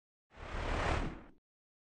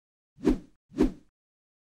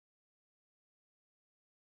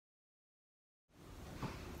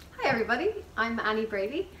everybody, I'm Annie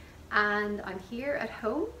Brady and I'm here at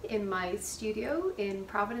home in my studio in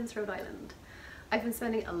Providence, Rhode Island. I've been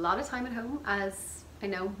spending a lot of time at home, as I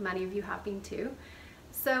know many of you have been too.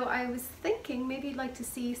 So I was thinking maybe you'd like to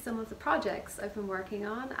see some of the projects I've been working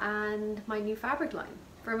on and my new fabric line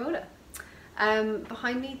for Moda.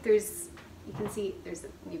 Behind me you can see there's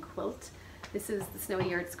a new quilt. This is the Snowy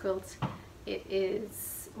Yurts quilt. It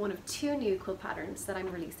is one of two new quilt patterns that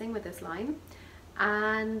I'm releasing with this line.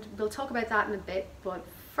 And we'll talk about that in a bit, but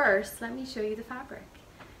first let me show you the fabric.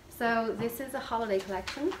 So this is a holiday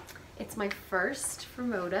collection. It's my first for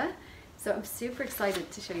Moda, so I'm super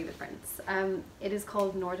excited to show you the prints. It is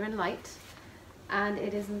called Light, and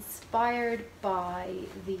it is inspired by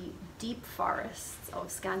the deep forests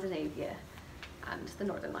of Scandinavia and the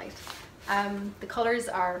Northern Light. The colours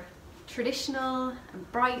are traditional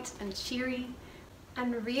and bright and cheery,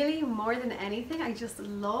 and really more than anything I just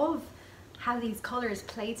love how these colours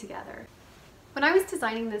play together. When I was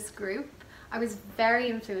designing this group, I was very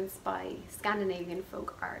influenced by Scandinavian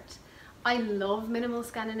folk art. I love minimal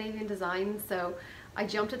Scandinavian design, so I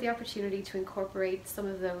jumped at the opportunity to incorporate some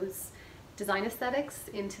of those design aesthetics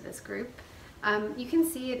into this group. You can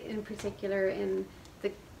see it in particular in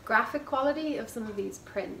the graphic quality of some of these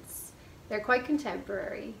prints. They're quite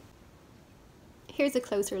contemporary. Here's a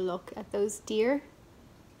closer look at those deer.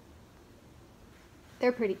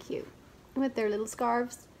 They're pretty cute with their little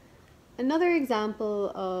scarves. Another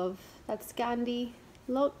example of that Scandi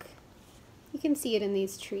look, you can see it in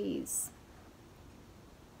these trees.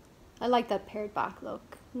 I like that pared back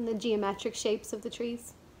look and the geometric shapes of the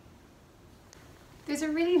trees. There's a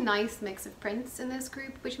really nice mix of prints in this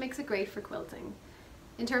group, which makes it great for quilting.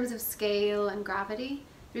 In terms of scale and gravity,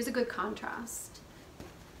 there's a good contrast.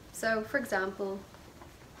 So for example,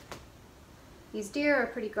 these deer are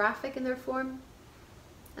pretty graphic in their form.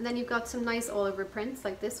 And then you've got some nice all over prints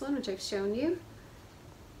like this one, which I've shown you.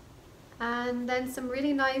 And then some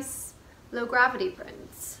really nice low gravity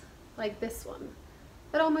prints like this one.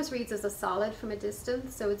 That almost reads as a solid from a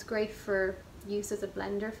distance, so it's great for use as a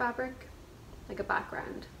blender fabric, like a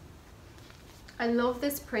background. I love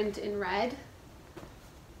this print in red.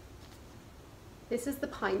 This is the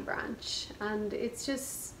pine branch, and it's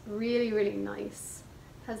just really, really nice.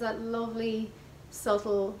 Has that lovely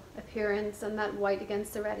subtle appearance, and that white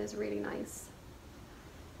against the red is really nice.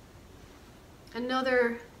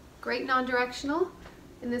 Another great non-directional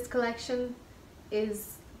in this collection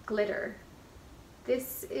is glitter.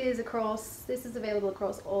 This is available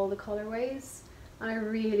across all the colorways, and I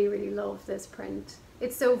really, really love this print.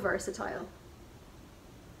 It's so versatile.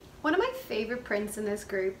 One of my favorite prints in this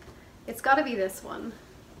group, it's got to be this one.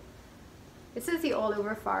 This is the all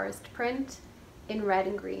over forest print in red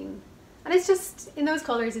and green. And it's just, in those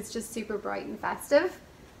colours, it's just super bright and festive.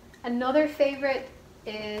 Another favourite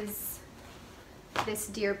is this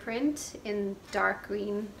deer print in dark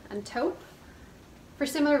green and taupe. For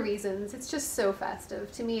similar reasons, it's just so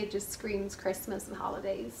festive. To me, it just screams Christmas and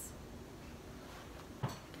holidays.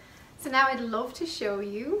 So now I'd love to show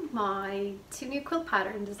you my two new quilt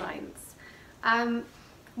pattern designs.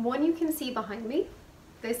 One you can see behind me.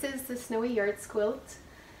 This is the Snowy Yurts quilt.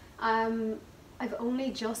 I've only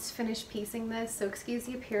just finished piecing this, so excuse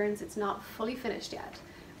the appearance, it's not fully finished yet.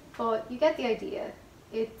 But you get the idea.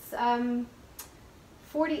 It's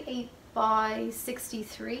 48 by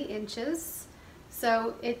 63 inches,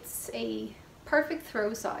 so it's a perfect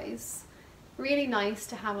throw size. Really nice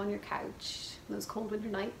to have on your couch on those cold winter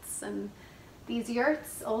nights. And these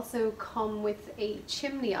yurts also come with a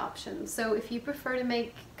chimney option, so if you prefer to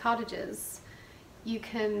make cottages, you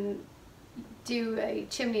can do a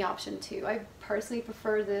chimney option too. I personally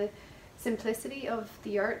prefer the simplicity of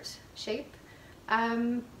the yurt shape.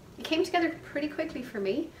 It came together pretty quickly for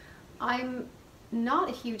me. I'm not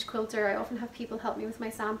a huge quilter. I often have people help me with my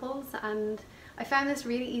samples, and I found this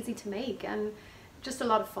really easy to make and just a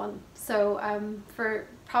lot of fun. So for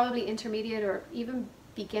probably intermediate or even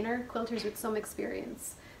beginner quilters with some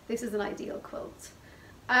experience, this is an ideal quilt.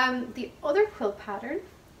 The other quilt pattern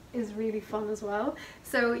is really fun as well.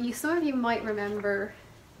 So some of you might remember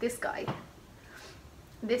this guy.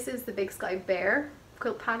 This is the Big Sky Bear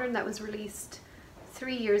quilt pattern that was released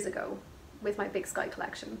 3 years ago with my Big Sky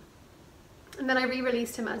collection. And then I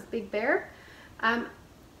re-released him as Big Bear.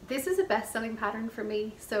 This is a best-selling pattern for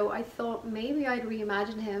me, so I thought maybe I'd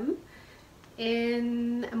reimagine him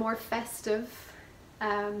in a more festive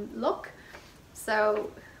look.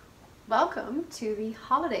 So welcome to the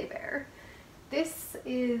Holiday Bear. This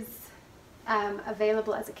is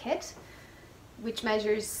available as a kit, which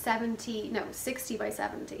measures 60 by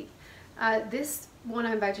 70. This one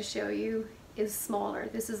I'm about to show you is smaller.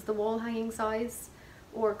 This is the wall hanging size.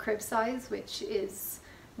 or crib size, which is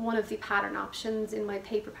one of the pattern options in my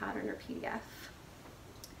paper pattern or PDF.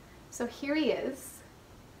 So here he is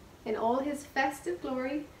in all his festive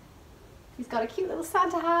glory. He's got a cute little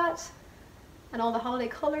Santa hat and all the holiday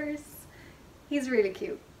colors. He's really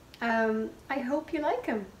cute. I hope you like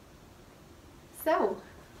him. So,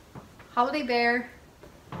 holiday bear,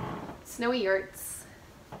 snowy yurts.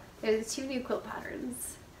 There's 2 new quilt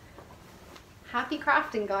patterns. Happy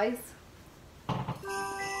crafting, guys.